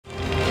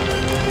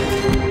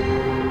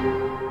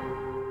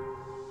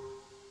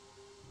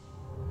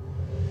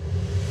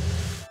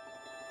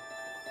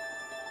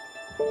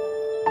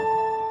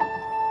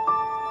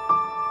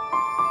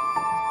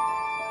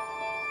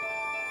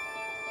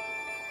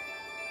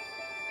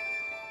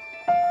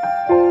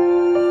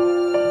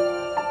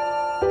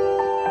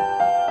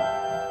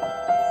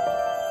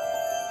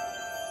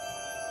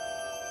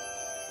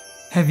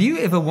Have you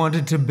ever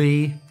wanted to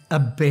be a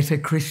better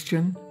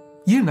Christian?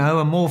 You know,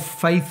 a more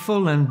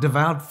faithful and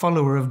devout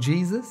follower of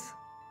Jesus?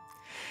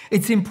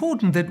 It's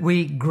important that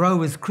we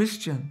grow as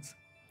Christians.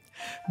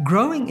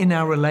 Growing in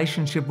our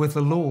relationship with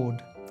the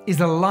Lord is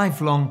a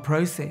lifelong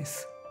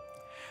process.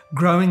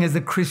 Growing as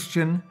a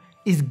Christian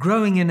is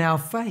growing in our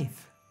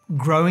faith,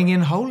 growing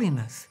in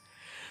holiness,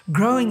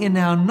 growing in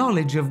our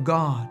knowledge of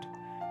God,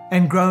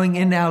 and growing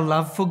in our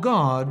love for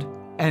God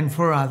and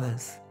for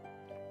others.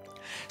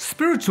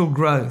 Spiritual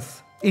growth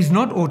is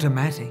not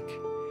automatic.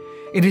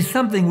 It is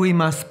something we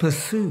must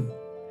pursue,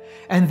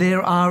 and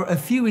there are a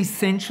few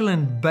essential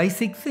and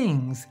basic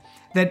things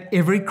that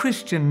every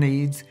Christian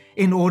needs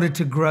in order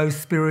to grow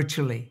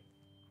spiritually.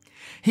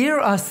 Here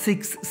are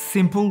 6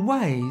 simple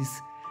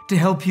ways to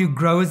help you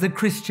grow as a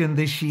Christian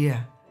this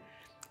year.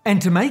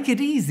 And to make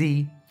it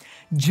easy,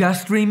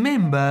 just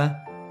remember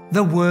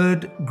the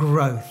word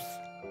growth.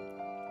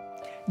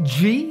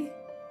 G,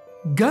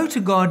 go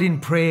to God in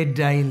prayer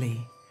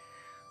daily.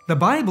 The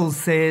Bible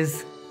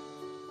says,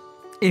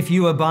 "If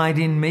you abide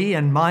in me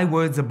and my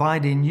words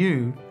abide in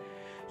you,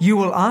 you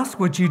will ask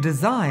what you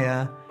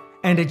desire,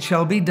 and it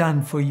shall be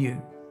done for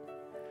you."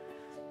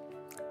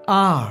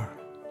 R,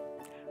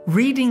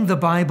 reading the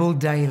Bible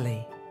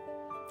daily.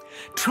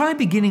 Try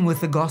beginning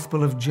with the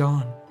Gospel of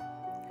John.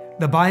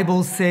 The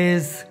Bible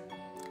says,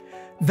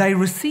 "They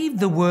received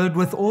the word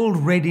with all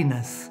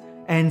readiness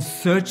and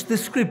searched the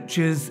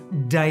Scriptures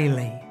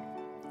daily."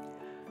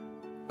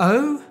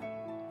 O,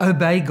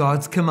 obey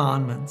God's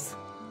commandments.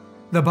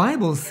 The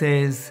Bible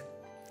says,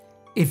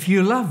 "If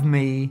you love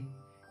me,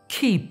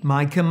 keep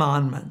my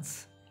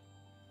commandments."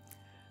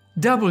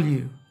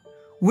 W,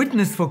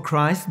 witness for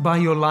Christ by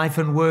your life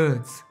and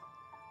words.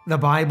 The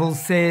Bible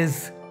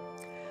says,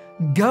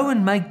 "Go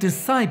and make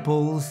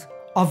disciples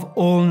of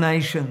all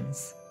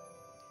nations."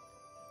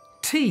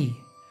 T,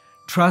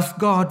 trust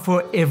God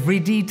for every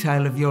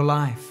detail of your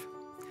life.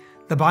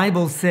 The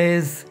Bible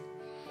says,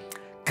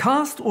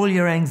 "Cast all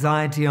your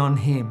anxiety on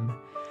Him,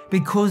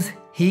 because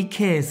He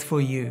cares for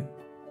you."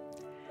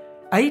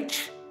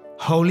 H,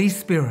 Holy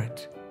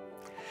Spirit.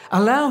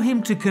 Allow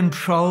Him to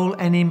control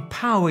and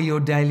empower your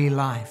daily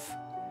life.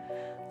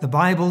 The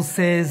Bible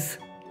says,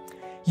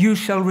 "You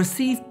shall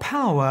receive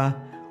power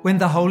when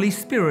the Holy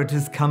Spirit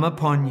has come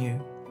upon you."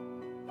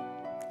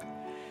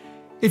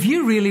 If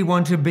you really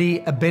want to be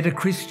a better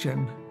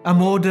Christian, a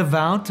more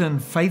devout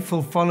and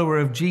faithful follower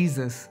of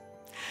Jesus,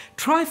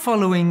 try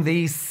following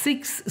these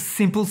 6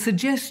 simple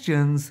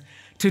suggestions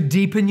to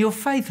deepen your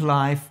faith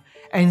life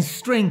and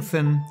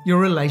strengthen your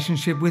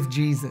relationship with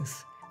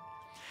Jesus.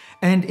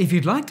 And if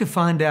you'd like to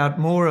find out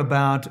more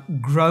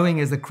about growing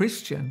as a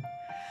Christian,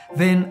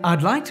 then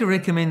I'd like to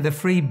recommend the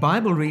free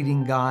Bible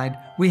reading guide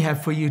we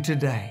have for you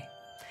today.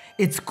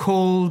 It's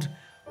called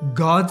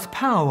God's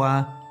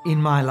Power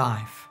in My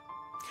Life.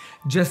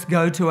 Just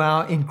go to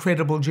our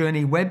Incredible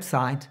Journey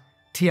website,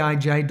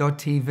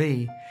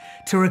 tij.tv,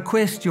 to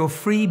request your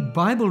free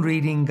Bible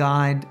reading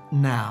guide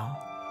now.